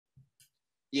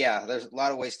Yeah, there's a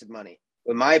lot of wasted money.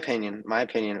 In my opinion,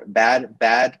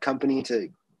 bad company to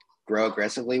grow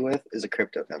aggressively with is a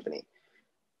crypto company.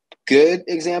 Good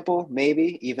example,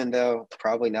 maybe, even though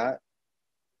probably not.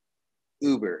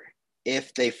 Uber,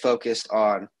 if they focused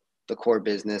on the core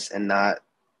business and not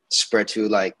spread to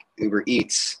like Uber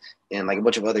Eats and like a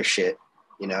bunch of other shit,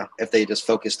 if they just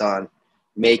focused on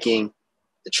making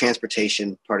the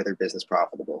transportation part of their business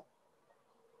profitable.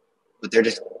 But they're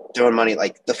just throwing money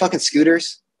like the fucking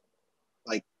scooters.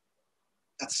 Like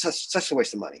that's such a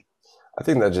waste of money. I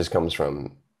think that just comes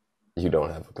from you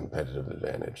don't have a competitive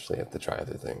advantage, so you have to try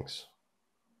other things.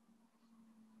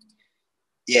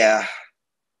 Yeah.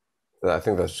 I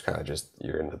think that's just kind of just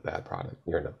you're in a bad product.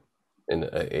 You're in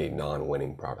a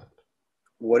non-winning product.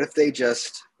 What if they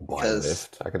just buy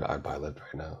Lyft? I'd buy Lyft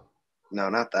right now. No,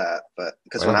 not that. But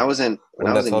because when I was in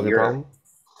Europe, problem?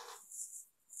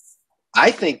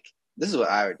 I think this is what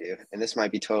I would do, and this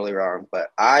might be totally wrong,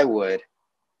 but I would,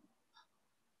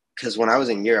 because when I was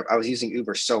in Europe, I was using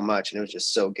Uber so much, and it was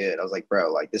just so good. I was like,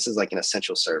 bro, like this is like an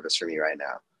essential service for me right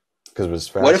now. Because it was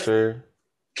faster.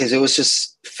 Because it was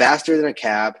just faster than a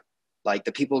cab. Like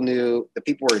the people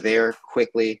were there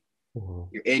quickly. Mm-hmm.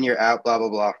 You're in, you're out, blah blah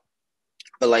blah.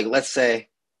 But like, let's say,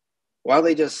 why don't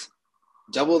they just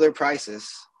double their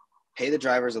prices, pay the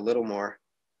drivers a little more?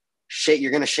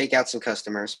 You're gonna shake out some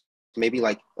customers. Maybe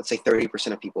like, let's say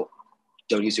 30% of people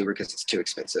don't use Uber because it's too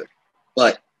expensive.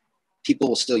 But people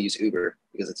will still use Uber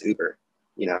because it's Uber.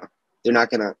 They're not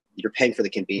gonna. You're paying for the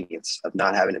convenience of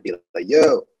not having to be like,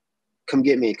 yo, come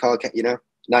get me, call.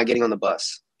 Not getting on the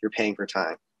bus. You're paying for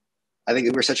time. I think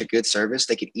Uber is such a good service.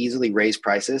 They could easily raise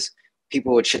prices.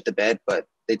 People would shit the bed, but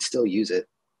they'd still use it.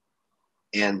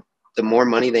 And the more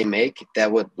money they make,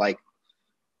 that would like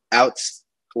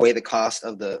outweigh the cost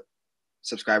of the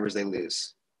subscribers they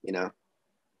lose.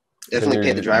 Definitely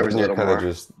pay the drivers a little more. You're kind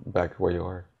of just back where you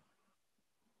are.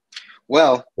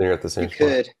 Well, then you're at the same spot.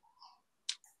 Could.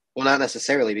 Well, not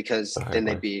necessarily, because then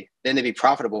they'd be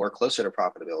profitable or closer to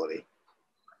profitability.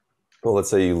 Well, let's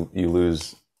say you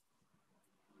lose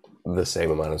the same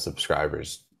amount of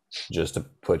subscribers just to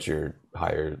put your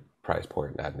higher price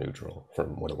point at neutral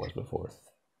from what it was before.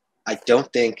 I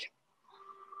don't think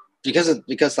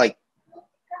because like,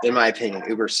 in my opinion,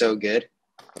 Uber's so good.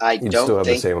 You still have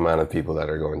the same amount of people that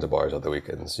are going to bars on the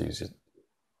weekends. Use it.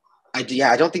 I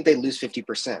don't think they lose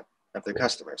 50% of their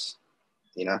customers.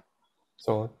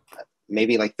 So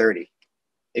maybe like 30,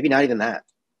 maybe not even that.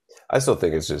 I still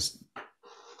think it's just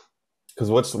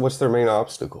because what's their main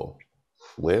obstacle?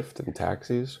 Lyft and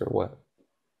taxis, or what?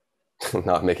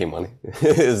 Not making money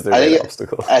is their main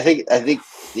obstacle. I think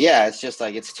yeah, it's just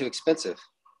like it's too expensive.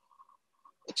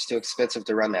 It's too expensive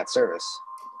to run that service.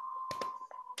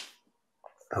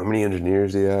 How many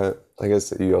engineers do you have? I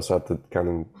guess you also have to count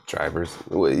in drivers.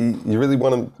 You really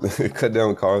want to cut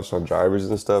down costs on drivers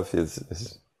and stuff?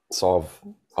 Is solve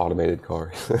automated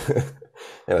cars.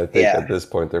 And I think at this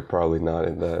point they're probably not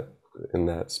in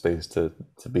that space to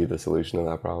be the solution to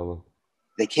that problem.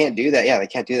 They can't do that. Yeah, they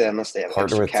can't do that unless they have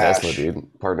partner with cash. Tesla,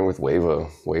 dude. Partner with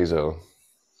Wazo.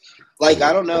 Like,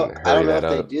 I don't know if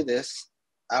they do this.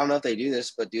 I don't know if they do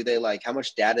this, but do they, like, how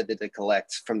much data did they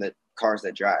collect from the cars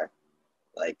that drive?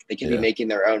 Like, they could be making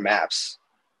their own maps.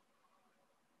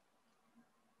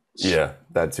 Yeah,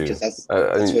 that too. That's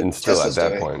and still Tesla's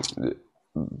at that point,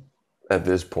 at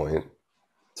this point,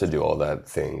 to do all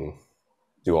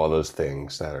those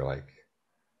things that are like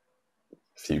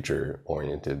future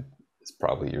oriented, it's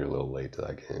probably you're a little late to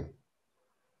that game.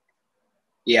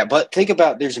 Yeah, but think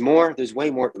about there's way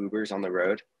more Ubers on the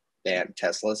road than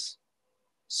Teslas.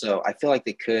 So I feel like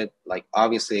they could, like,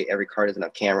 obviously every car doesn't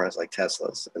have cameras like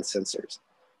Teslas and sensors,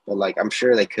 but like I'm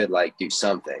sure they could like do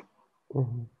something.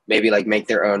 Mm-hmm. Maybe like make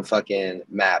their own fucking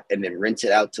map and then rent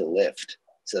it out to Lyft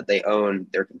so that they own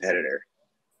their competitor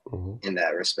in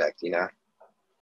that respect,